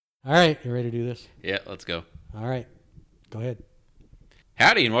All right, you ready to do this? Yeah, let's go. All right, go ahead.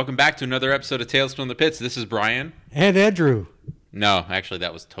 Howdy, and welcome back to another episode of Tales from the Pits. This is Brian. And Andrew. No, actually,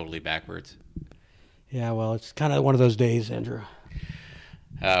 that was totally backwards. Yeah, well, it's kind of one of those days, Andrew.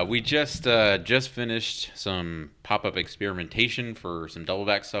 We just finished some pop-up experimentation for some double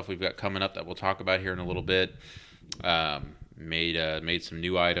back stuff we've got coming up that we'll talk about here in a little bit. Made some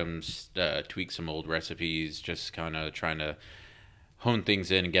new items, tweaked some old recipes, just kind of trying to hone things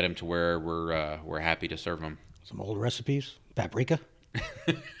in and get them to where we're happy to serve them. Some old recipes, paprika.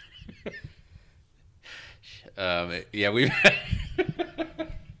 Yeah, we've.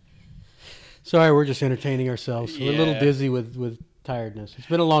 Sorry, we're just entertaining ourselves. We're a little Yeah. dizzy with tiredness. It's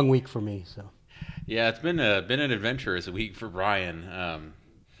been a long week for me, so. Yeah, it's been an adventurous week for Brian.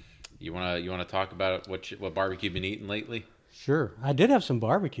 You wanna talk about what barbecue you've been eating lately? Sure, I did have some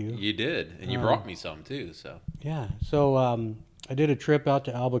barbecue. You did, and you brought me some too. So Yeah, so I did a trip out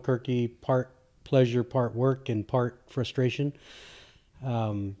to Albuquerque, part pleasure, part work, and part frustration.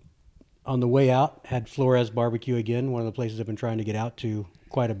 On the way out, had Flores Barbecue again, one of the places I've been trying to get out to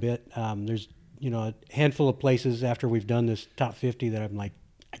quite a bit. There's a handful of places after we've done this top 50 that I'm like,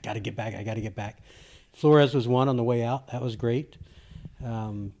 I got to get back. Flores was one on the way out. That was great.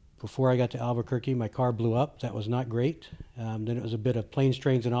 Before I got to Albuquerque, my car blew up. That was not great. Then it was a bit of planes,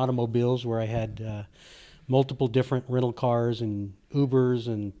 trains, and automobiles where I had multiple different rental cars and Ubers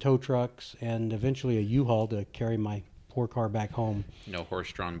and tow trucks and eventually a U-Haul to carry my poor car back home. no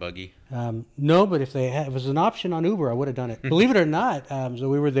horse-drawn buggy. No, but if it was an option on Uber, I would have done it. Believe it or not, so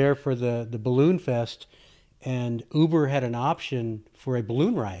we were there for the Balloon Fest, and Uber had an option for a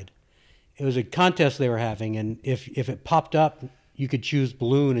balloon ride. It was a contest they were having, and if it popped up, you could choose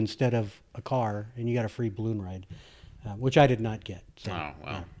balloon instead of a car, and you got a free balloon ride, which I did not get. So, Oh,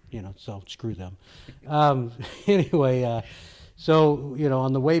 wow. so screw them. Anyway, so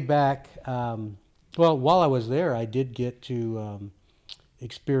on the way back, while I was there, I did get to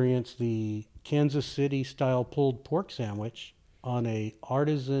experience the Kansas City style pulled pork sandwich on a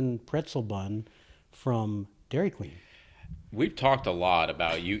artisan pretzel bun from Dairy Queen. We've talked a lot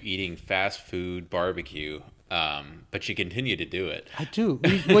about you eating fast food barbecue, but you continue to do it, I do.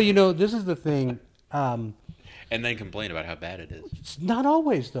 Well, this is the thing. and then complain about how bad it is. It's not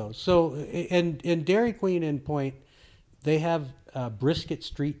always though. So, and Dairy Queen in Point, they have brisket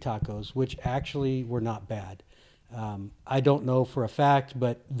street tacos, which actually were not bad. I don't know for a fact,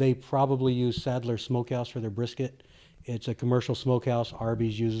 but they probably use Sadler Smokehouse for their brisket. It's a commercial smokehouse.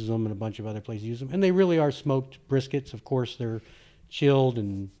 Arby's uses them, and a bunch of other places use them. And they really are smoked briskets. Of course, they're chilled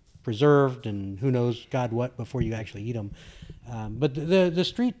and preserved, and who knows, God, what before you actually eat them. But the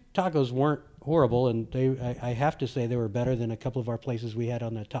street tacos weren't horrible, and I have to say they were better than a couple of our places we had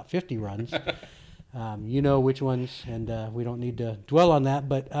on the top 50 runs. You know which ones, and we don't need to dwell on that.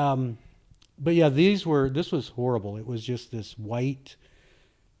 But yeah, this was horrible. It was just this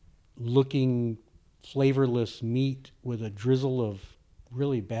white-looking, flavorless meat with a drizzle of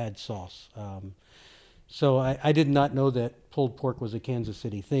really bad sauce. So I did not know that pulled pork was a Kansas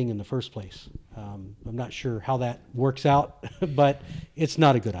City thing in the first place. I'm not sure how that works out, but it's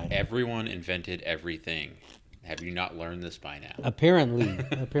not a good item. Everyone invented everything. Have you not learned this by now? Apparently,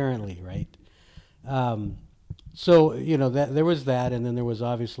 right? So that there was that, and then there was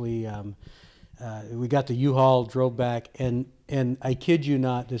obviously we got the U-Haul, drove back, and I kid you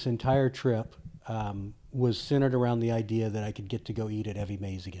not, this entire trip was centered around the idea that I could get to go eat at Evie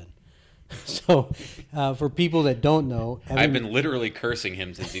Mae's again. So for people that don't know, I've been literally cursing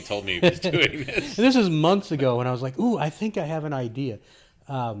him since he told me he was doing this. this is months ago, and I was like, "Ooh, I think I have an idea."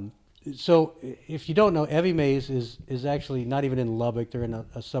 So if you don't know, Evie Mae's is actually not even in Lubbock. They're in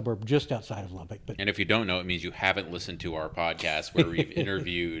a suburb just outside of Lubbock. But And if you don't know, it means you haven't listened to our podcast where we've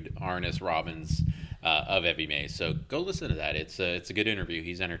interviewed Arnis Robbins of Evie Mae. So go listen to that. It's a good interview.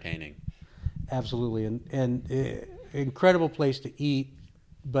 He's entertaining. absolutely, and incredible place to eat.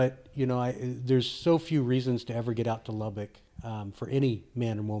 But there's so few reasons to ever get out to Lubbock for any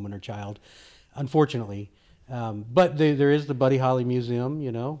man or woman or child, unfortunately. But there is the Buddy Holly Museum,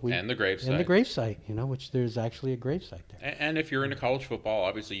 And the gravesite. and the gravesite, which there's actually a gravesite there. And if you're into college football,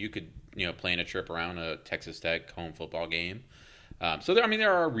 obviously you could plan a trip around a Texas Tech home football game. So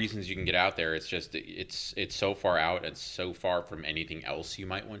there are reasons you can get out there. It's just it's so far out and so far from anything else you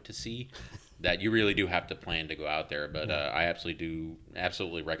might want to see that you really do have to plan to go out there. But I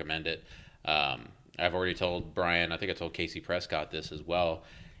absolutely recommend it. I've already told Brian. I think I told Casey Prescott this as well.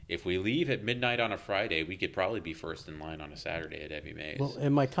 If we leave at midnight on a Friday, we could probably be first in line on a Saturday at Evie Mae's. Well,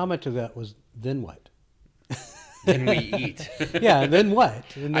 and my comment to that was, then what? Then we eat. Yeah, and then what?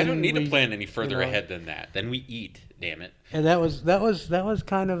 And I then don't need to we, plan any further know, ahead than that. Then we eat. Damn it. And that was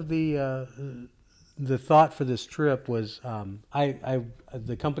kind of the thought for this trip was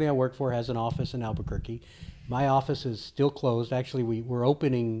the company I work for has an office in Albuquerque. My office is still closed. Actually, we're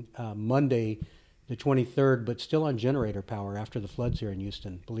opening Monday, the 23rd, but still on generator power after the floods here in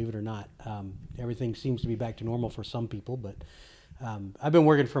Houston. Believe it or not, everything seems to be back to normal for some people. But I've been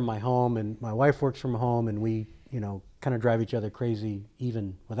working from my home, and my wife works from home, and we kind of drive each other crazy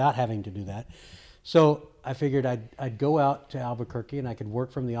even without having to do that. So I figured I'd go out to Albuquerque and I could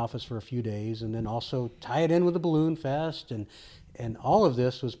work from the office for a few days and then also tie it in with the Balloon Fest. And all of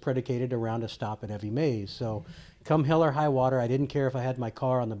this was predicated around a stop at Evie Mae's. So come hell or high water, I didn't care if I had my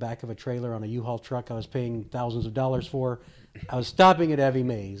car on the back of a trailer on a U-Haul truck I was paying thousands of dollars for. I was stopping at Evie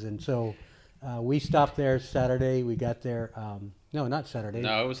Mae's. And so we stopped there Saturday. We got there. No, not Saturday.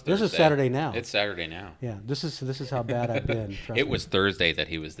 No, it was Thursday. This is Saturday now. It's Saturday now. Yeah, this is how bad I've been. It was Thursday that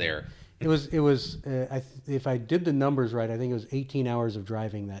he was there. It was. If I did the numbers right, I think it was 18 hours of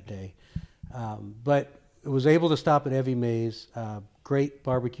driving that day. But I was able to stop at Evie Mae's. Great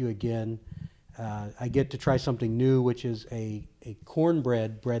barbecue again. I get to try something new, which is a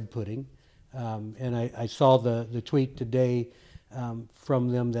cornbread bread pudding. And I saw the tweet today from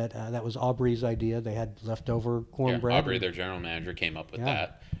them that was Aubrey's idea. They had leftover cornbread. Yeah, Aubrey, their general manager, came up with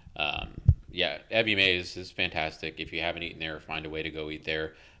that. Evie Mae's is fantastic. If you haven't eaten there, find a way to go eat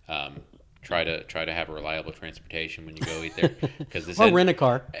there. Try to have a reliable transportation when you go eat there, because or rent a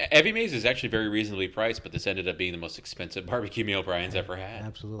car. Evie Mae's is actually very reasonably priced, but this ended up being the most expensive barbecue meal Brian's ever had.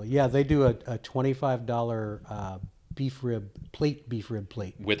 Absolutely, yeah. They do a $25 beef rib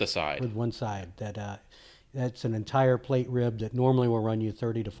plate with a side, with one side. That's an entire plate rib that normally will run you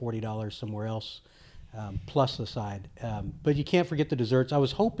 $30 to $40 somewhere else. Plus the side, but you can't forget the desserts. I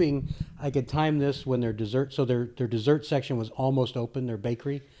was hoping I could time this when their dessert. So their dessert section was almost open. Their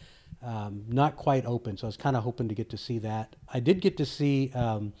bakery, not quite open. So I was kind of hoping to get to see that. I did get to see.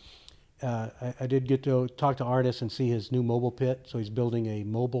 I did get to talk to Artis and see his new mobile pit. So he's building a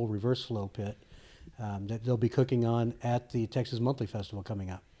mobile reverse flow pit that they'll be cooking on at the Texas Monthly Festival coming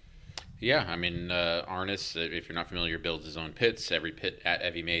up. Yeah, I mean, Arnis, if you're not familiar, builds his own pits. Every pit at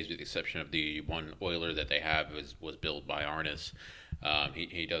Evie Mae's, with the exception of the one oiler that they have, was built by Arnis.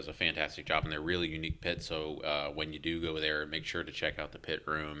 He does a fantastic job, and they're really unique pits. So when you do go there, make sure to check out the pit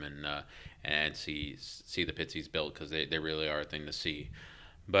room and see the pits he's built, because they really are a thing to see.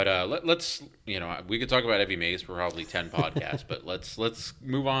 But let's we could talk about Evie Mae's for probably 10 podcasts, but let's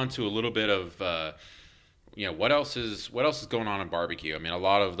move on to a little bit of. What else is going on in barbecue? I mean, a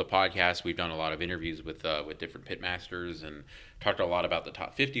lot of the podcasts, we've done a lot of interviews with different pit masters and talked a lot about the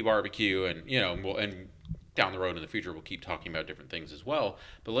top 50 barbecue, and and down the road in the future we'll keep talking about different things as well.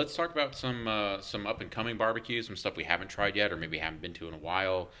 But let's talk about some up and coming barbecues, some stuff we haven't tried yet or maybe haven't been to in a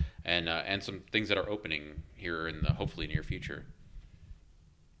while, and some things that are opening here in the hopefully near future.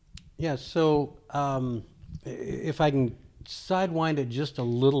 Yeah. So if I can sidewind it just a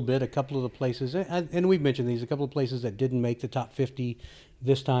little bit, a couple of the places, and we've mentioned these, a couple of places that didn't make the top 50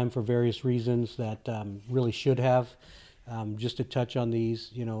 this time for various reasons that really should have. Just to touch on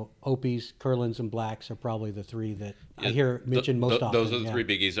these, Opie's, Curlin's, and Blacks are probably the three that I hear mentioned most often. Those are the three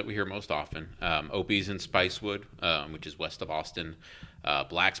biggies that we hear most often. Opie's in Spicewood, which is west of Austin.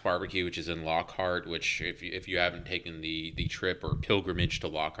 Black's Barbecue, which is in Lockhart, which if you haven't taken the trip or pilgrimage to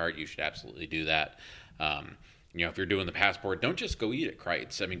Lockhart, you should absolutely do that. If you're doing the passport, don't just go eat at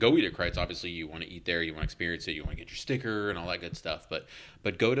Kreitz. I mean, go eat at Kreitz. Obviously, you want to eat there, you want to experience it, you want to get your sticker and all that good stuff.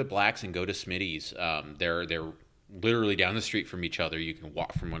 But go to Black's and go to Smitty's. They're literally down the street from each other. You can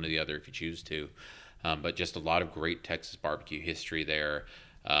walk from one to the other if you choose to. But just a lot of great Texas barbecue history there.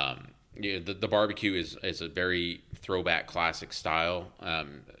 The barbecue is a very throwback classic style.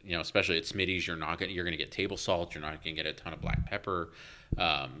 Especially at Smitty's, you're going to get table salt. You're not going to get a ton of black pepper.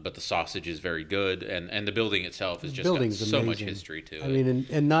 But the sausage is very good, and the building itself has just got so much history to it. I mean,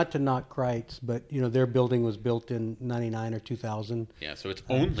 and not to knock Kreitz, but their building was built in '99 or 2000. Yeah, so it's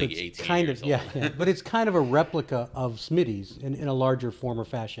only 18 years old. Yeah, but it's kind of a replica of Smitty's in a larger form or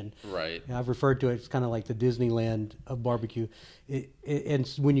fashion. Right. I've referred to it. It's kind of like the Disneyland of barbecue. And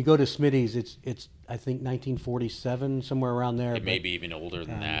when you go to Smitty's, it's I think 1947, somewhere around there. It may be even older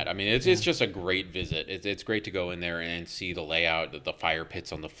than that. I mean, it's just a great visit. It's great to go in there and see the layout, the fire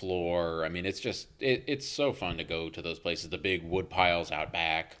pits on the floor. I mean, it's so fun to go to those places. The big wood piles out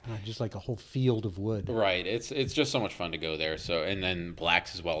back, just like a whole field of wood. Right. It's just so much fun to go there. So, and then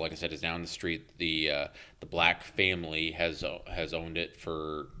Black's as well. Like I said, is down the street. The Black family has owned it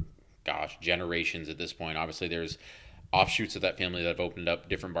for generations at this point. Obviously, there's offshoots of that family that have opened up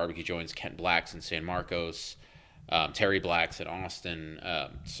different barbecue joints. Kent Black's in San Marcos. Terry Black's in Austin.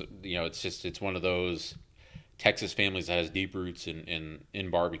 So, it's one of those Texas families that has deep roots in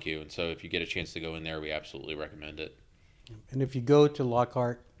barbecue, and so if you get a chance to go in there, we absolutely recommend it. And if you go to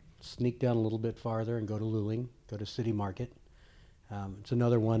Lockhart, sneak down a little bit farther and go to Luling, go to City Market. It's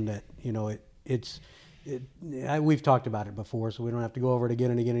another one that, we've talked about it before, so we don't have to go over it again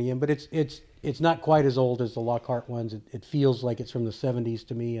and again and again. But it's not quite as old as the Lockhart ones. It feels like it's from the 70s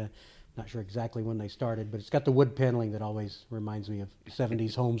to me. Not sure exactly when they started, but it's got the wood paneling that always reminds me of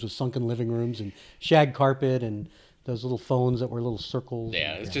 70s homes with sunken living rooms and shag carpet and those little phones that were little circles.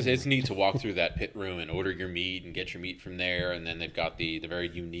 Yeah, it's neat to walk through that pit room and order your meat and get your meat from there. And then they've got the very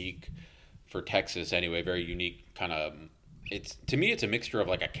unique, for Texas anyway, very unique kind of. To me, it's a mixture of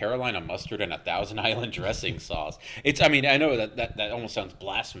like a Carolina mustard and a Thousand Island dressing sauce. I know that almost sounds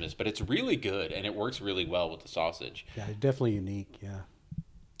blasphemous, but it's really good and it works really well with the sausage. Yeah, definitely unique. Yeah.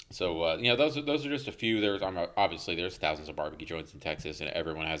 So those are just a few. Obviously there's thousands of barbecue joints in Texas, and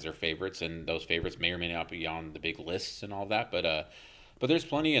everyone has their favorites, and those favorites may or may not be on the big lists and all that. But there's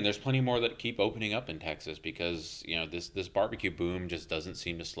plenty, and there's plenty more that keep opening up in Texas because this barbecue boom just doesn't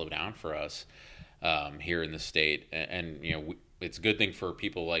seem to slow down for us here in the state, and it's a good thing for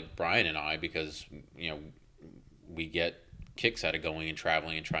people like Brian and I because we get kicks out of going and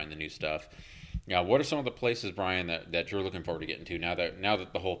traveling and trying the new stuff. Yeah, what are some of the places, Brian, that you're looking forward to getting to now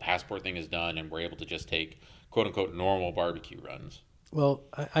that the whole passport thing is done and we're able to just take quote unquote normal barbecue runs? Well,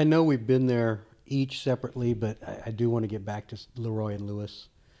 I know we've been there each separately, but I do want to get back to Leroy and Lewis.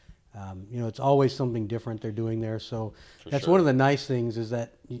 It's always something different they're doing there. So that's one of the nice things is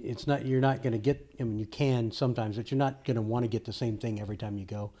that you're not going to get. I mean, you can sometimes, but you're not going to want to get the same thing every time you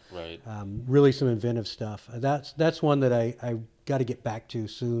go. Right. Really, some inventive stuff. That's one that I got to get back to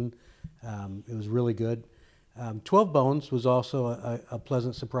soon. It was really good. 12 Bones was also a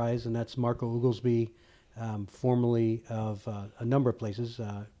pleasant surprise, and that's Marco Oglesby, formerly of a number of places,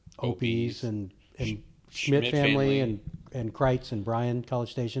 Opie's and Schmidt family and Kreitz and Bryan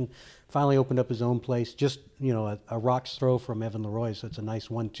College Station. Finally opened up his own place, just a rock's throw from Evan Leroy, so it's a nice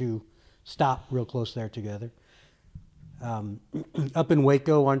 1-2 stop real close there together. Up in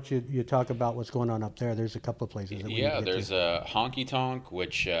Waco, why don't you talk about what's going on up there? There's a couple of places. There's a Honky Tonk,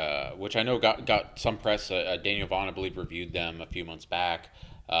 which I know got some press. Daniel Vaughn, I believe, reviewed them a few months back.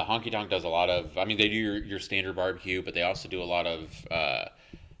 Honky Tonk does a lot of. I mean, they do your standard barbecue, but they also do a lot of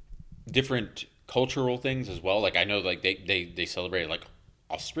different cultural things as well. Like I know, like they celebrate like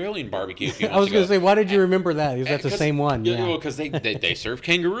Australian barbecue. A few months I was going to ago. say, why did you remember that? Because that's the same one. Yeah, well, because they served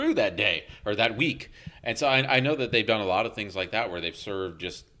kangaroo that day or that week. And so I know that they've done a lot of things like that where they've served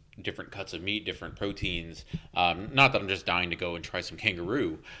just different cuts of meat, different proteins. Not that I'm just dying to go and try some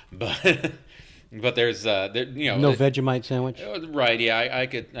kangaroo, but there's no Vegemite sandwich. Right? Yeah, I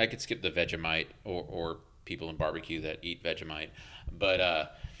could skip the Vegemite or people in barbecue that eat Vegemite,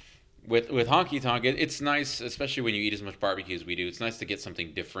 but with Honky Tonk, it's nice, especially when you eat as much barbecue as we do. It's nice to get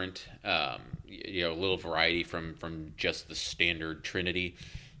something different, a little variety from just the standard Trinity.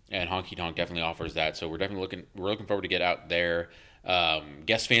 And Honky Tonk definitely offers that, so we're looking forward to get out there.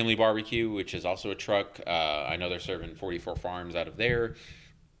 Guest Family Barbecue, which is also a truck. I know they're serving 44 Farms out of there.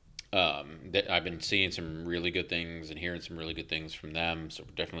 I've been seeing some really good things and hearing some really good things from them, so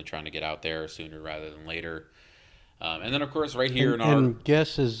we're definitely trying to get out there sooner rather than later. And then, of course, right here and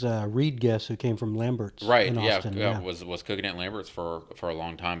Guess is Reed Guess, who came from Lambert's. Right, in Austin. Was cooking at Lambert's for a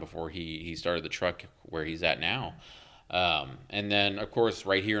long time before he started the truck where he's at now. And then, of course,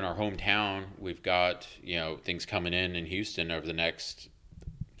 right here in our hometown, we've got things coming in Houston over the next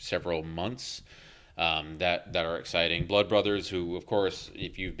several months that are exciting. Blood Brothers, who, of course,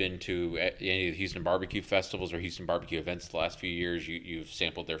 if you've been to any of the Houston barbecue festivals or Houston barbecue events the last few years, you've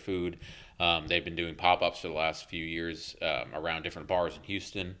sampled their food. They've been doing pop-ups for the last few years around different bars in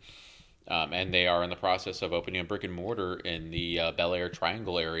Houston. And they are in the process of opening a brick and mortar in the Bel Air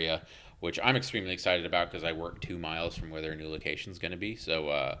Triangle area, which I'm extremely excited about because I work 2 miles from where their new location is going to be.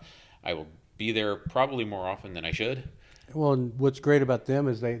 So I will be there probably more often than I should. Well, and what's great about them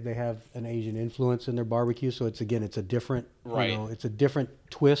is they have an Asian influence in their barbecue. So it's a different, it's a different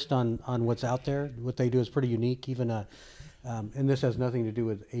twist on what's out there. What they do is pretty unique. Even and this has nothing to do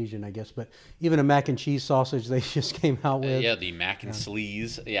with Asian, I guess, but even a mac and cheese sausage they just came out with. The mac and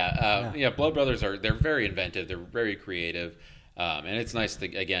sleaze. Blood Brothers they're very inventive. They're very creative. And it's nice to,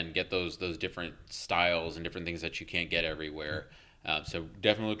 again, get those different styles and different things that you can't get everywhere. So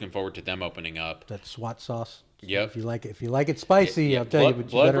definitely looking forward to them opening up. That SWAT sauce. So yep. If you like it spicy, I'll tell you,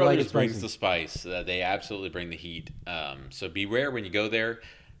 but you better like it spicy. Blood Brothers brings the spice. They absolutely bring the heat. So beware when you go there.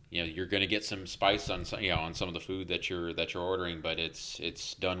 you're going to get some spice on on some of the food that you're ordering, but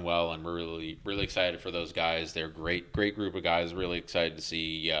it's done well, and we're really excited for those guys. They're great group of guys. Really excited to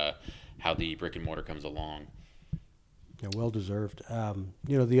see how the brick and mortar comes along. Yeah, well deserved.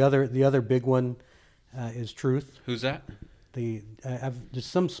 The other big one is Truth. Who's that? There's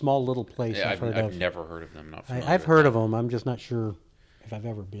some small little place Yeah, I've heard of. I've never heard of them. Not I've heard of them. I'm just not sure if I've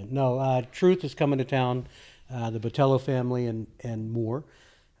ever been. No, Truth is coming to town. The Botello family and more,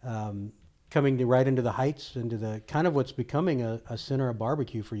 coming right into the Heights, into the kind of what's becoming a center of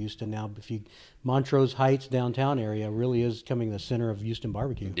barbecue for Houston now. Montrose Heights downtown area really is coming the center of Houston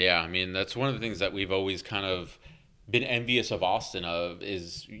barbecue. Yeah, I mean that's one of the things that we've always kind of been envious of Austin of,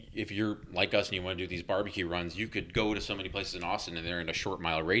 is if you're like us and you want to do these barbecue runs, you could go to so many places in Austin and they're in a short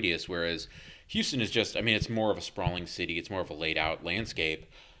mile radius, whereas Houston is just, I mean, it's more of a sprawling city. It's more of a laid out landscape.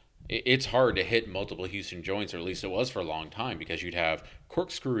 It's hard to hit multiple Houston joints, or at least it was for a long time, because you'd have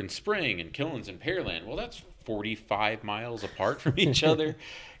Corkscrew and Spring and Killins and Pearland. Well, that's 45 miles apart from each other,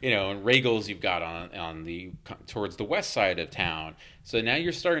 and Regal's you've got on the towards the west side of town. So now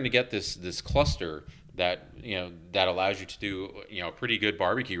you're starting to get this cluster that that allows you to do a pretty good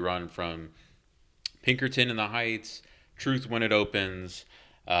barbecue run from Pinkerton in the Heights, Truth when it opens.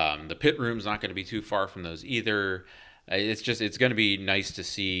 The pit room's not going to be too far from those either. It's going to be nice to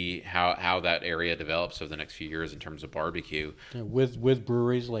see how that area develops over the next few years in terms of barbecue. Yeah, with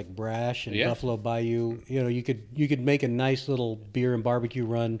breweries like Brash and Buffalo Bayou, you could make a nice little beer and barbecue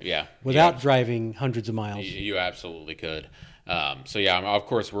run. Without driving hundreds of miles. You absolutely could. Of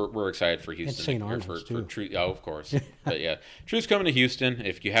course, we're excited for Houston. And St. Arnold's too. Truth. Oh, of course. But yeah, Truth's coming to Houston.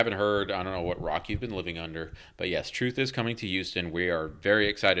 If you haven't heard, I don't know what rock you've been living under, but yes, Truth is coming to Houston. We are very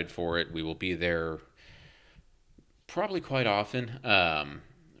excited for it. We will be there probably quite often, and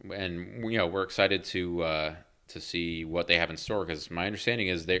we're excited to see what they have in store, because my understanding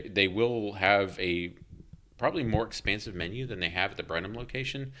is they will have a probably more expansive menu than they have at the Brenham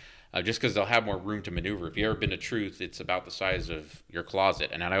location. Just because they'll have more room to maneuver. If you've ever been to Truth, it's about the size of your closet.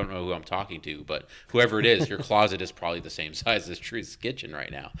 And I don't know who I'm talking to, but whoever it is, your closet is probably the same size as Truth's kitchen right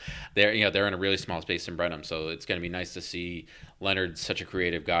now. They're in a really small space in Brenham, so it's going to be nice to see Leonard, such a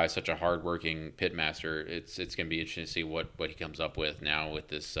creative guy, such a hardworking pit master. It's going to be interesting to see what he comes up with now with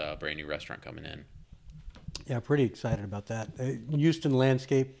this brand new restaurant coming in. Yeah, pretty excited about that. Houston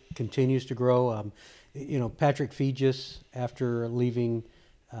landscape continues to grow. Patrick Fegis, after leaving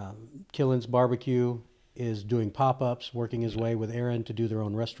Killen's Barbecue, is doing pop-ups, working his way with Aaron to do their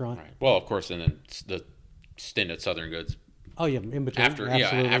own restaurant. Right. Well, of course, and then the stint at Southern Goods. Oh yeah, in between.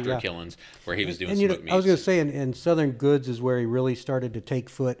 After Killen's, where he was doing smoked meats. I was going to say, in Southern Goods is where he really started to take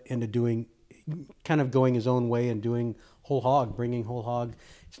foot into doing, kind of going his own way and doing whole hog, bringing whole hog.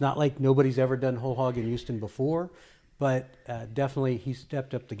 It's not like nobody's ever done whole hog in Houston before, but definitely he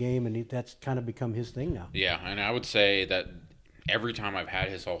stepped up the game, and that's kind of become his thing now. Yeah, and I would say that every time I've had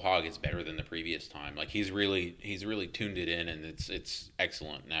his whole hog, it's better than the previous time. Like he's really tuned it in, and it's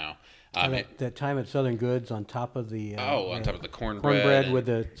excellent now. That time at Southern Goods on top of the on top of the cornbread with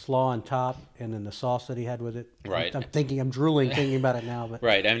the slaw on top, and then the sauce that he had with it. Right. I'm drooling thinking about it now. But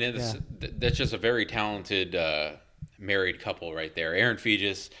right. I mean, that's just a very talented married couple right there. Aaron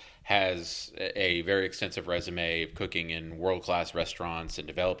Fegis has a very extensive resume of cooking in world-class restaurants and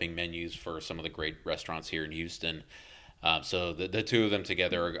developing menus for some of the great restaurants here in Houston. So the two of them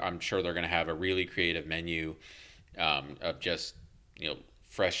together, I'm sure they're going to have a really creative menu of just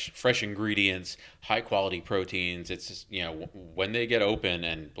fresh ingredients, high quality proteins. It's just, when they get open,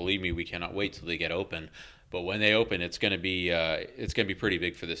 and believe me, we cannot wait till they get open. But when they open, it's going to be pretty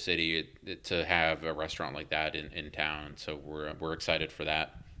big for the city to have a restaurant like that in town. So we're excited for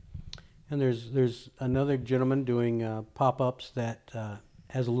that. And there's another gentleman doing pop-ups that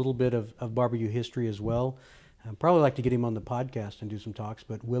has a little bit of barbecue history as well. I'd probably like to get him on the podcast and do some talks,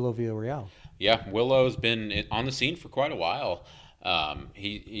 but Willow Villarreal. Yeah, Willow's been on the scene for quite a while.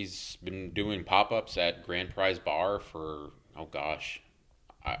 He's been doing pop-ups at Grand Prize Bar for, oh gosh,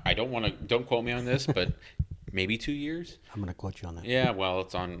 I don't quote me on this, but maybe 2 years. I'm going to quote you on that. Yeah, well,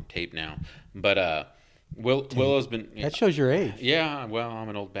 it's on tape now. But Willow's been... That shows your age. Yeah, well, I'm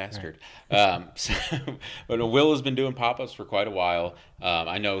an old bastard. Right. But Willow's been doing pop-ups for quite a while.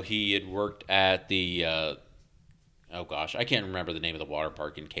 I know he had worked at the... oh gosh, I can't remember the name of the water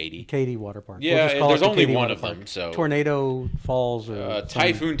park in Katy. Katy Water Park. Yeah, there's only one of them. So Tornado Falls or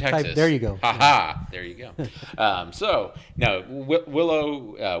Typhoon, Texas. There you go. Ha! There you go. So no,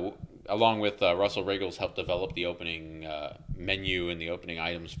 Willow, along with Russell Riggles, helped develop the opening menu and the opening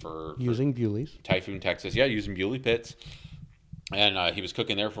items for using Bewley's. Typhoon, Texas. Yeah, using Bewley pits, and he was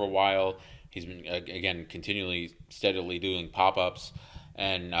cooking there for a while. He's been again continually, steadily doing pop-ups.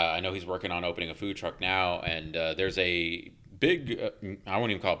 and I know he's working on opening a food truck now. And there's a big, I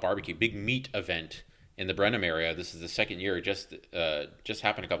won't even call it barbecue, big meat event in the Brenham area. This is the second year. It just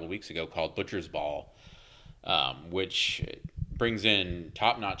happened a couple of weeks ago, called Butcher's Ball, which brings in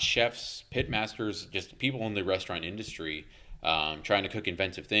top-notch chefs, pit masters, just people in the restaurant industry, trying to cook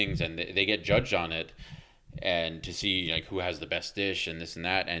inventive things, and they get judged on it, and to see like who has the best dish and this and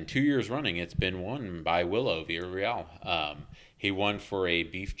that. And 2 years running, it's been won by Willow Villarreal. He won for a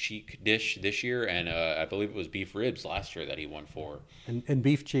beef cheek dish this year, and I believe it was beef ribs last year that he won for. And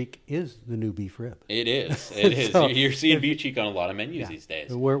beef cheek is the new beef rib. It is. It is. So you're seeing beef cheek on a lot of menus these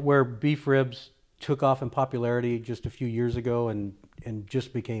days. Where beef ribs took off in popularity just a few years ago and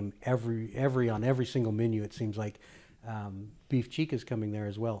just became on every single menu, it seems like. Beef cheek is coming there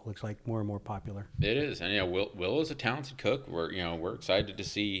as well. It looks like more and more popular. It is, and Will is a talented cook. We're excited to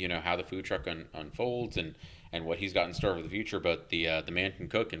see how the food truck unfolds and what he's got in store for the future. But the man can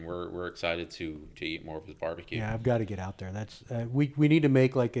cook, and we're excited to eat more of his barbecue. Yeah, I've got to get out there. That's we need to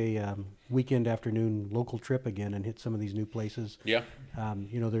make like a weekend afternoon local trip again and hit some of these new places. Yeah.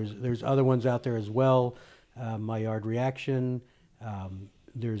 There's other ones out there as well. My Yard Reaction.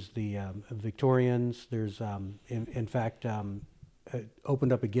 There's the Victorians. There's, in fact,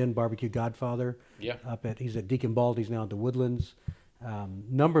 opened up again Barbecue Godfather. Yeah. He's at Deacon Baldy's now at the Woodlands.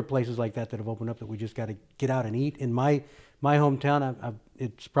 Number of places like that have opened up that we just got to get out and eat. In my hometown,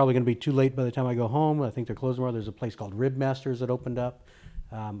 it's probably going to be too late by the time I go home. I think they're closing tomorrow. There's a place called Rib Masters that opened up.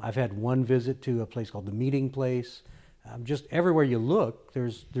 I've had one visit to a place called The Meeting Place. Just everywhere you look,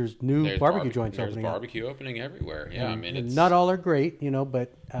 there's new barbecue joints opening up. There's barbecue opening everywhere. Yeah, I mean, it's not all are great,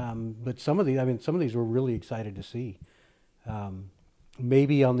 but some of these we're really excited to see.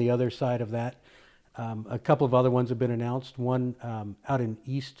 Maybe on the other side of that, a couple of other ones have been announced. One out in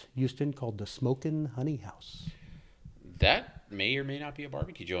East Houston called the Smokin' Honey House. That may or may not be a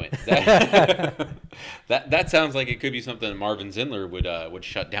barbecue joint. That sounds like it could be something that Marvin Zindler would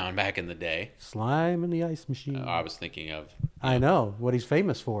shut down back in the day. Slime in the ice machine. I was thinking of. I know what he's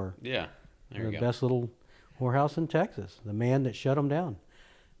famous for. Yeah, there you go. The best little whorehouse in Texas. The man that shut him down.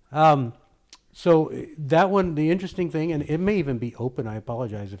 So that one, the interesting thing, and it may even be open. I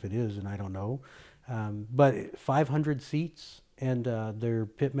apologize if it is, and I don't know. But 500 seats, and their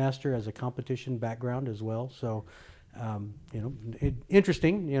pitmaster has a competition background as well. So.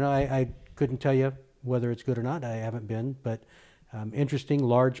 Interesting. I couldn't tell you whether it's good or not. I haven't been, but interesting,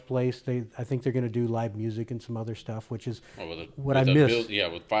 large place. I think they're going to do live music and some other stuff, which is what I miss.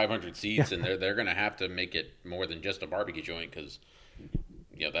 With 500 seats, and they're going to have to make it more than just a barbecue joint because,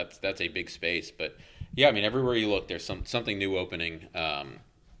 that's a big space. But yeah, I mean, everywhere you look, there's something new opening.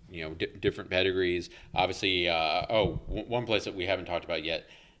 Different pedigrees. Obviously, one place that we haven't talked about yet.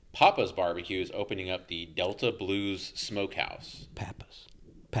 Papa's Barbecue is opening up the Delta Blues Smokehouse. Papa's.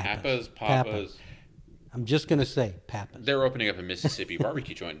 I'm just going to say Papa's. They're opening up a Mississippi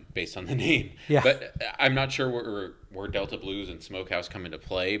barbecue joint based on the name. Yeah. But I'm not sure where Delta Blues and Smokehouse come into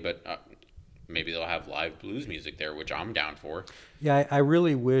play, but maybe they'll have live blues music there, which I'm down for. Yeah, I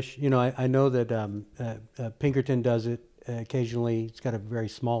really wish, I know that Pinkerton does it occasionally. It's got a very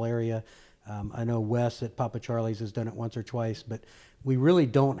small area. I know Wes at Papa Charlie's has done it once or twice, but we really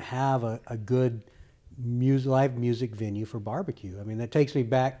don't have a good live music venue for barbecue. I mean, that takes me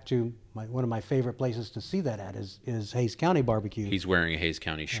back to one of my favorite places to see that at is Hays County Barbecue. He's wearing a Hays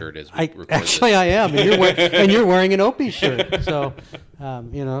County shirt as we record actually, this. I am, and you're wearing an Opie shirt. So,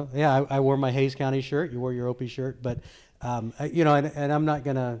 I wore my Hays County shirt. You wore your Opie shirt, but and I'm not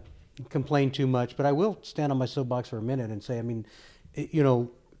going to complain too much, but I will stand on my soapbox for a minute and say, I mean,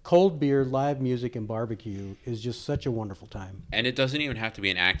 cold beer, live music, and barbecue is just such a wonderful time. And it doesn't even have to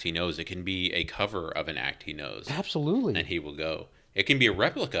be an act he knows. It can be a cover of an act he knows. Absolutely. And he will go. It can be a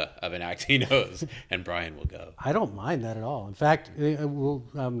replica of an act he knows, and Brian will go. I don't mind that at all. In fact,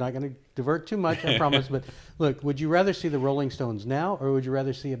 I'm not going to divert too much, I promise. But look, would you rather see the Rolling Stones now, or would you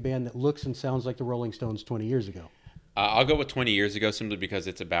rather see a band that looks and sounds like the Rolling Stones 20 years ago? I'll go with 20 years ago simply because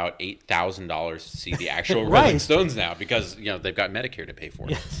it's about $8,000 to see the actual right. Rolling Stones now because they've got Medicare to pay for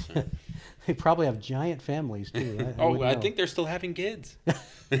it. Yes. They probably have giant families too. I think they're still having kids.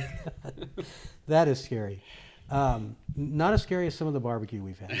 That is scary. Not as scary as some of the barbecue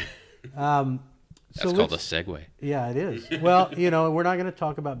we've had. That's called a segue. Yeah, it is. Well, we're not going to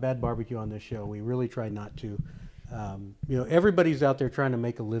talk about bad barbecue on this show. We really try not to. Everybody's out there trying to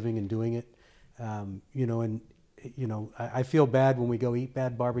make a living and doing it. I feel bad when we go eat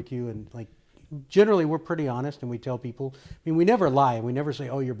bad barbecue, and generally we're pretty honest and we tell people. I mean, we never lie. We never say,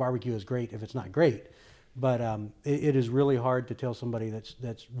 "Oh, your barbecue is great," if it's not great. But it is really hard to tell somebody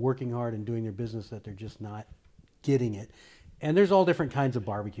that's working hard and doing their business that they're just not getting it. And there's all different kinds of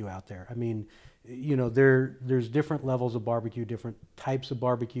barbecue out there. I mean, there's different levels of barbecue, different types of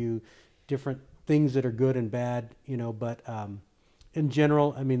barbecue, different things that are good and bad, but in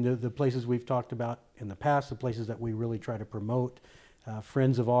general, I mean, the places we've talked about in the past, the places that we really try to promote,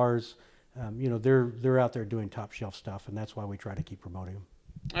 friends of ours, they're out there doing top shelf stuff, and that's why we try to keep promoting them.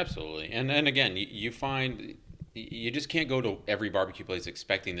 Absolutely. And again, you find you just can't go to every barbecue place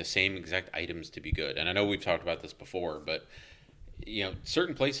expecting the same exact items to be good. And I know we've talked about this before, but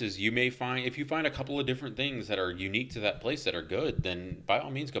certain places you may find, if you find a couple of different things that are unique to that place that are good, then by all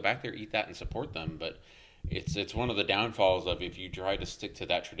means go back there, eat that, and support them. But it's one of the downfalls of if you try to stick to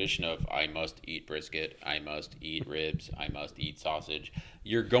that tradition of I must eat brisket, I must eat ribs, I must eat sausage,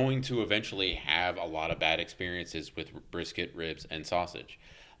 you're going to eventually have a lot of bad experiences with brisket, ribs, and sausage.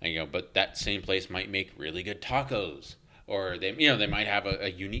 But that same place might make really good tacos, or they might have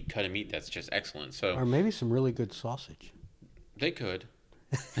a unique cut of meat that's just excellent. So or maybe some really good sausage. They could.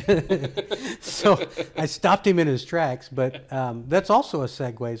 So I stopped him in his tracks, but that's also a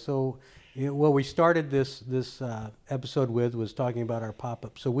segue. So what we started this episode with was talking about our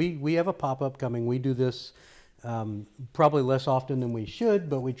pop-up. So we have a pop-up coming. We do this probably less often than we should,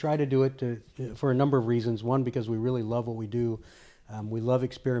 but we try to do it for a number of reasons. One, because we really love what we do. We love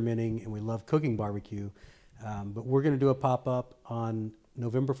experimenting and we love cooking barbecue. But we're going to do a pop-up on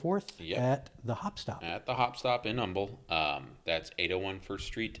November 4th at the Hop Stop. At the Hop Stop in Humble. That's 801 First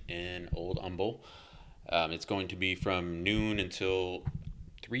Street in Old Humble. It's going to be from noon until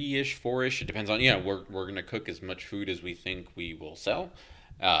 3-ish, 4-ish. It depends on, we're going to cook as much food as we think we will sell.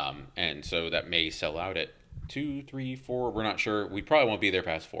 And so that may sell out at 2, 3, 4. We're not sure. We probably won't be there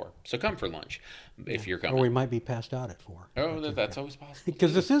past 4. So come for lunch if you're coming. Or we might be passed out at 4. Oh, that's always possible.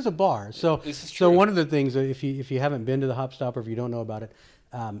 Because this is a bar. So this is true. So one of the things, if you haven't been to the Hop Stop or if you don't know about it,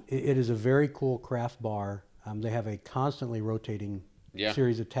 it is a very cool craft bar. They have a constantly rotating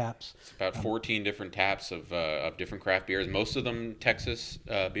series of taps. It's about 14 different taps of different craft beers. Most of them Texas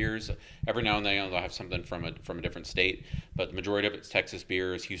beers. Every now and then they'll have something from a different state, but the majority of it's Texas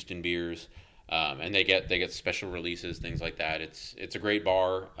beers, Houston beers. And they get special releases, things like that. It's a great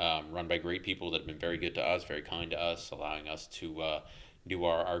bar run by great people that have been very good to us, very kind to us, allowing us to do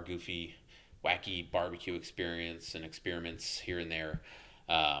our goofy, wacky barbecue experience and experiments here and there.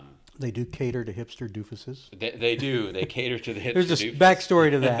 They do cater to hipster doofuses. They do. They cater to the hipster There's a doofus.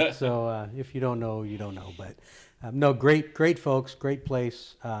 backstory to that. So if you don't know, you don't know. But no, great folks, great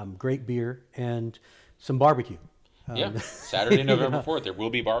place, great beer, and some barbecue. Saturday, November 4th, there will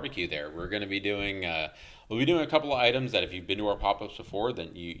be barbecue there. We're going to be doing a couple of items that if you've been to our pop-ups before, then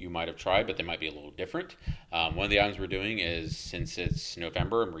you might have tried, but they might be a little different. One of the items we're doing is, since it's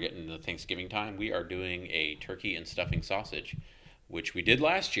November and we're getting into Thanksgiving time, we are doing a turkey and stuffing sausage, which we did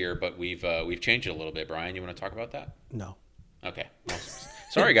last year, but we've changed it a little bit. Brian, you want to talk about that? No. Okay. Well,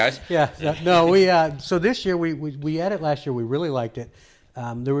 sorry, guys. No. So this year we had it last year. We really liked it.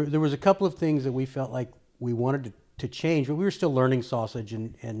 There was a couple of things that we felt like we wanted to change, but we were still learning sausage,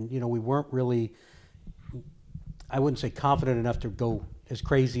 and we weren't really, I wouldn't say confident enough to go as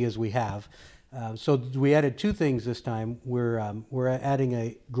crazy as we have. So we added 2 things this time. We're adding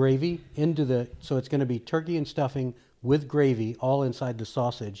a gravy so it's going to be turkey and stuffing with gravy all inside the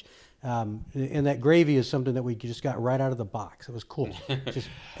sausage. And that gravy is something that we just got right out of the box. It was cool. Just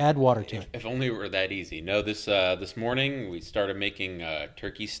add water to it. If only it were that easy. No, this morning we started making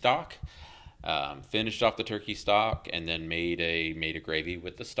turkey stock. Finished off the turkey stock and then made a gravy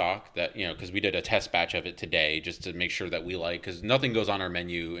with the stock that, because we did a test batch of it today just to make sure that we like, because nothing goes on our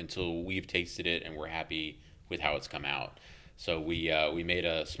menu until we've tasted it and we're happy with how it's come out. So we made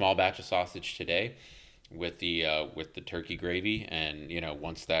a small batch of sausage today with the turkey gravy, and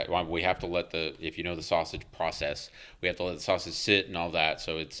once that, we have to let if the sausage process, we have to let the sausage sit and all that.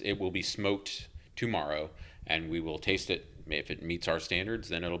 So it will be smoked tomorrow, and we will taste it. If it meets our standards,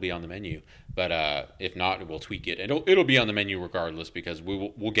 then it'll be on the menu. But if not, we'll tweak it. It'll be on the menu regardless, because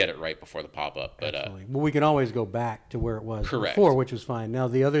we'll get it right before the pop-up. But absolutely. Well, we can always go back to where it was correct. Before, which was fine. Now,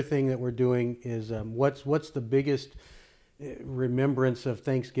 the other thing that we're doing is what's the biggest remembrance of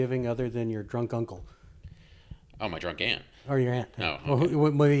Thanksgiving other than your drunk uncle? Oh, my drunk aunt. Or your aunt. Oh, okay.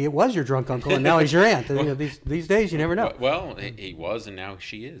 Well, maybe it was your drunk uncle, and now he's your aunt. These days, you never know. Well, he was, and now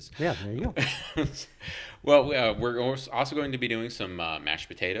she is. Yeah, there you go. Well, we're also going to be doing some mashed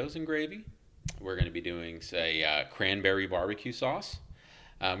potatoes and gravy. We're going to be doing, cranberry barbecue sauce.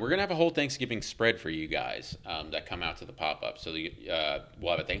 We're going to have a whole Thanksgiving spread for you guys that come out to the pop-up. So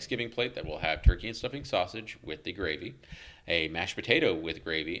we'll have a Thanksgiving plate that will have turkey and stuffing sausage with the gravy, a mashed potato with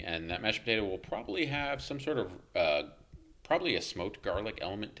gravy, and that mashed potato will probably have some sort of probably a smoked garlic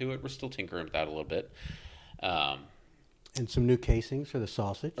element to it. We're still tinkering with that a little bit. and some new casings for the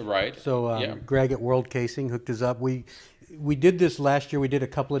sausage. Right. So Yeah. Greg at World Casing hooked us up. We did this last year. We did a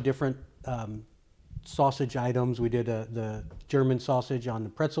couple of different sausage items. We did the German sausage on the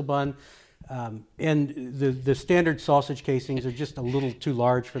pretzel bun. And the standard sausage casings are just a little too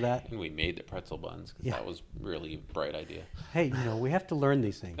large for that. And we made the pretzel buns because Yeah. that was really a bright idea. Hey, we have to learn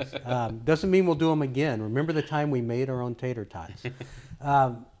these things. Doesn't mean we'll do them again. Remember the time we made our own tater tots.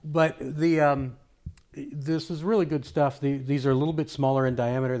 But this is really good stuff. These are a little bit smaller in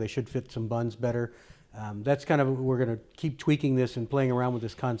diameter. They should fit some buns better. That's kind of, we're going to keep tweaking this and playing around with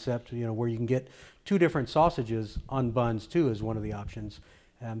this concept, where you can get two different sausages on buns too is one of the options.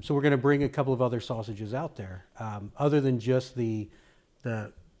 So we're going to bring a couple of other sausages out there. Other than just the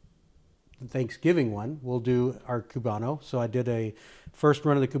Thanksgiving one, we'll do our Cubano. So I did a first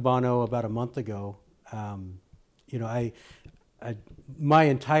run of the Cubano about a month ago. My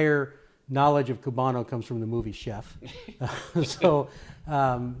entire knowledge of Cubano comes from the movie Chef. So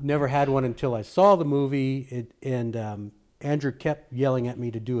never had one until I saw the movie, and Andrew kept yelling at me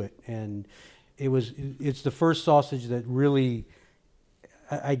to do it. And it's the first sausage that really,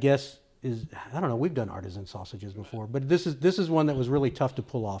 I guess, I don't know, we've done artisan sausages before, but this is one that was really tough to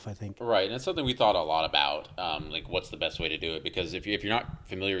pull off, I think. Right, and it's something we thought a lot about, like what's the best way to do it, because if you're not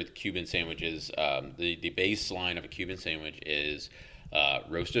familiar with Cuban sandwiches, the baseline of a Cuban sandwich is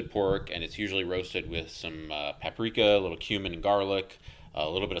roasted pork, and it's usually roasted with some paprika, a little cumin and garlic, a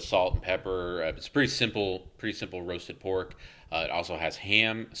little bit of salt and pepper. It's pretty simple roasted pork. It also has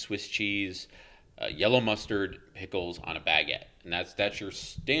ham, Swiss cheese, yellow mustard, pickles on a baguette, and that's your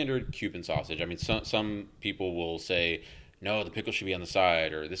standard Cuban sausage. I mean, some people will say, no, the pickle should be on the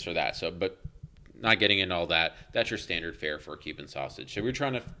side or this or that. So, but not getting into all that. That's your standard fare for a Cuban sausage. So we're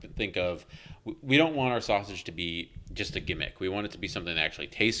trying to think of, we don't want our sausage to be just a gimmick. We want it to be something that actually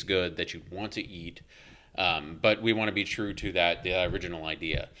tastes good, that you want to eat, but we want to be true to the original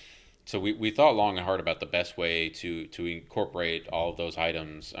idea. So we thought long and hard about the best way to incorporate all of those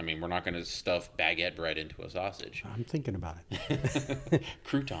items. I mean, we're not going to stuff baguette bread into a sausage. I'm thinking about it.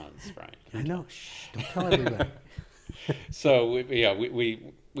 Croutons, Brian. I know. Shh, don't tell everybody. So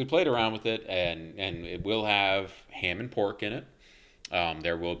we played around with it, and it will have ham and pork in it.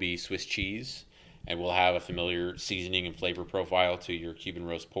 There will be Swiss cheese, and we'll have a familiar seasoning and flavor profile to your Cuban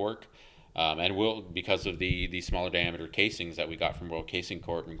roast pork. And we'll, because of the smaller diameter casings that we got from World Casing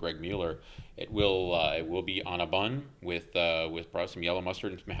Corp and Greg Mueller, it will be on a bun with probably some yellow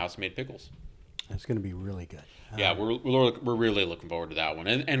mustard and some house-made pickles. That's going to be really good. Yeah, we're really looking forward to that one,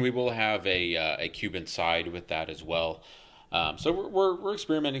 and we will have a Cuban side with that as well. So we're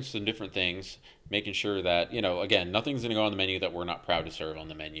experimenting some different things, making sure that, again, nothing's going to go on the menu that we're not proud to serve on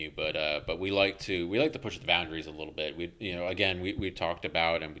the menu, but we like to push the boundaries a little bit. We talked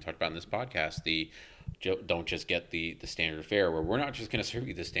about, and we talked about in this podcast, don't just get the standard fare, where we're not just going to serve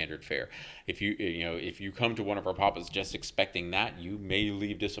you the standard fare. If you come to one of our papas just expecting that, you may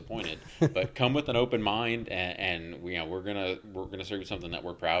leave disappointed. But come with an open mind, and we're gonna serve you something that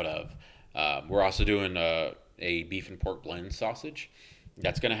we're proud of. We're also doing a beef and pork blend sausage.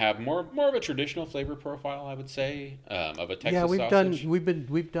 That's going to have more of a traditional flavor profile, I would say, of a Texas sausage.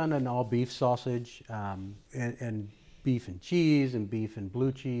 We've done an all beef sausage, and beef and cheese and beef and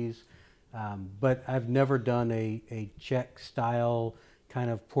blue cheese, but I've never done a Czech style kind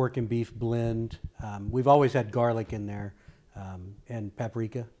of pork and beef blend. We've always had garlic in there, and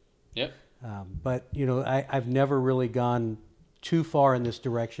paprika. Yep. But I've never really gone too far in this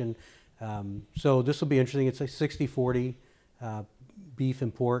direction. So this will be interesting. It's a 60-40 beef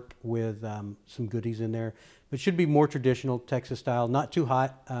and pork with some goodies in there. It should be more traditional Texas style, not too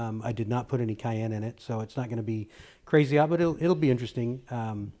hot. I did not put any cayenne in it, so it's not going to be crazy hot, but it'll be interesting.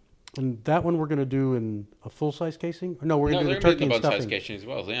 And that one we're going to do in a full-size casing? No, we're going to do the turkey and stuffing. Size casing as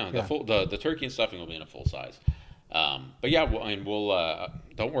well. Yeah. The turkey and stuffing will be in a full size. But yeah, we'll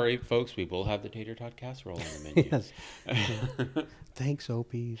don't worry, folks. We will have the tater tot casserole on the menu. Yes. Thanks,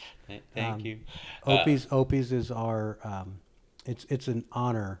 Opie's. Thank you. Opie's is our. It's an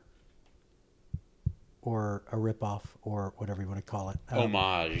honor, or a ripoff, or whatever you want to call it.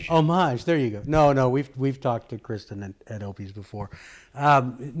 Homage. There you go. No. We've talked to Kristen at Opie's before.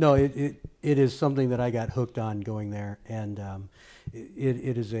 No, it is something that I got hooked on going there, and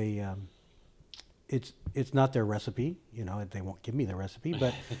it is a. It's not their recipe, they won't give me the recipe,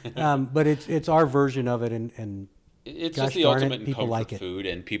 but it's our version of it, and it's just the ultimate people comfort like it. food,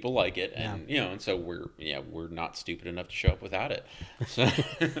 and people like it, and and so we're not stupid enough to show up without it. So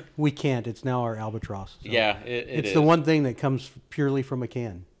we can't. It's now our albatross. So yeah, it's the one thing that comes purely from a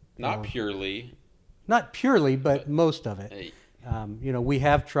can. Not purely, but most of it. We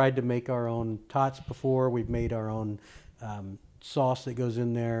have tried to make our own tots before. We've made our own sauce that goes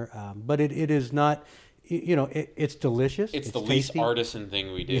in there, but it is not. It's delicious. It's the tasty. least artisan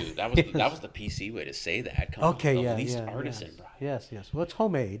thing we do. That was the PC way to say that. Come Okay, on, yeah, the least yeah, artisan, yes. Brian. Yes. Well, it's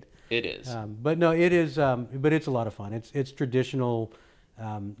homemade. It is. But no, it is. But it's a lot of fun. It's traditional.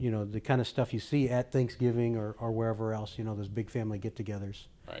 The kind of stuff you see at Thanksgiving or wherever else. Those big family get-togethers.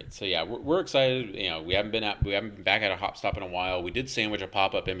 Right. So yeah, we're excited. We haven't been back at a hop stop in a while. We did sandwich a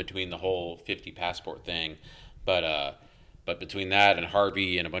pop up in between the whole 50 passport thing, but between that and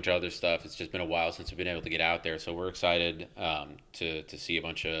Harvey and a bunch of other stuff, it's just been a while since we've been able to get out there. So we're excited to see a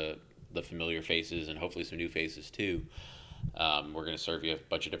bunch of the familiar faces and hopefully some new faces too. We're going to serve you a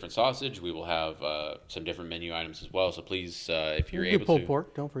bunch of different sausage. We will have some different menu items as well. So please, if you're able pulled to,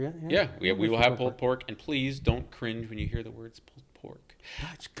 pork, don't forget. yeah, we will have pulled pork, and please don't cringe when you hear the words pulled pork.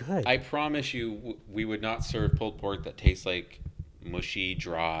 That's good. I promise you, we would not serve pulled pork that tastes like mushy,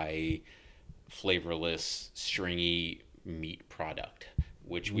 dry, flavorless, stringy meat product,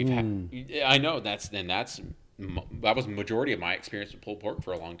 which we've had. I know that was the majority of my experience with pulled pork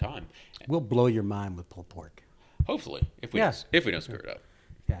for a long time. We'll blow your mind with pulled pork. Hopefully, if we don't screw it up.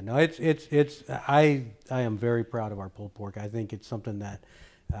 Yeah, no, it's. I am very proud of our pulled pork. I think it's something that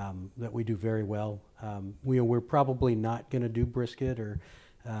we do very well. We're probably not going to do brisket or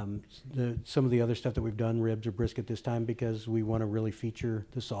some of the other stuff that we've done, ribs or brisket this time, because we want to really feature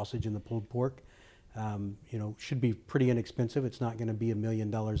the sausage and the pulled pork. Should be pretty inexpensive. It's not going to be $1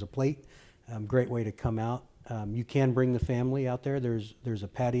 million a plate. Great way to come out. You can bring the family out there. There's a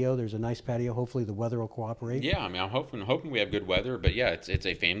patio. There's a nice patio. Hopefully the weather will cooperate. Yeah, I mean, I'm hoping we have good weather. But yeah, it's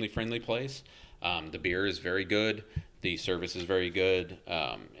a family friendly place. The beer is very good. The service is very good.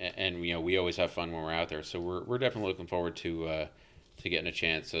 And we always have fun when we're out there. So we're definitely looking forward to getting a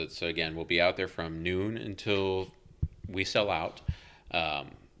chance. So again, we'll be out there from noon until we sell out.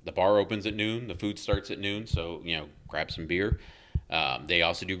 The bar opens at noon. The food starts at noon. So grab some beer. They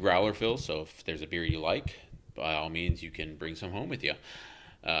also do growler fills. So if there's a beer you like, by all means, you can bring some home with you.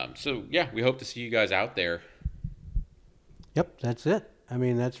 So yeah, we hope to see you guys out there. Yep, that's it. I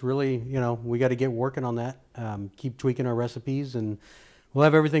mean, that's really, we got to get working on that. Keep tweaking our recipes, and we'll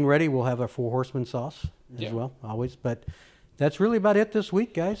have everything ready. We'll have our Four Horsemen sauce as well, always. But that's really about it this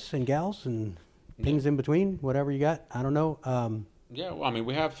week, guys and gals, and things in between, whatever you got. I don't know. Yeah, well, I mean,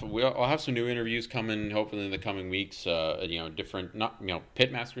 I'll have some new interviews coming, hopefully in the coming weeks. Different, not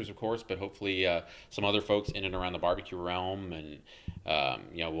pitmasters, of course, but hopefully some other folks in and around the barbecue realm, and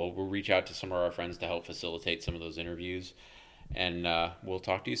we'll reach out to some of our friends to help facilitate some of those interviews, and we'll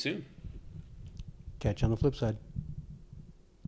talk to you soon. Catch you on the flip side.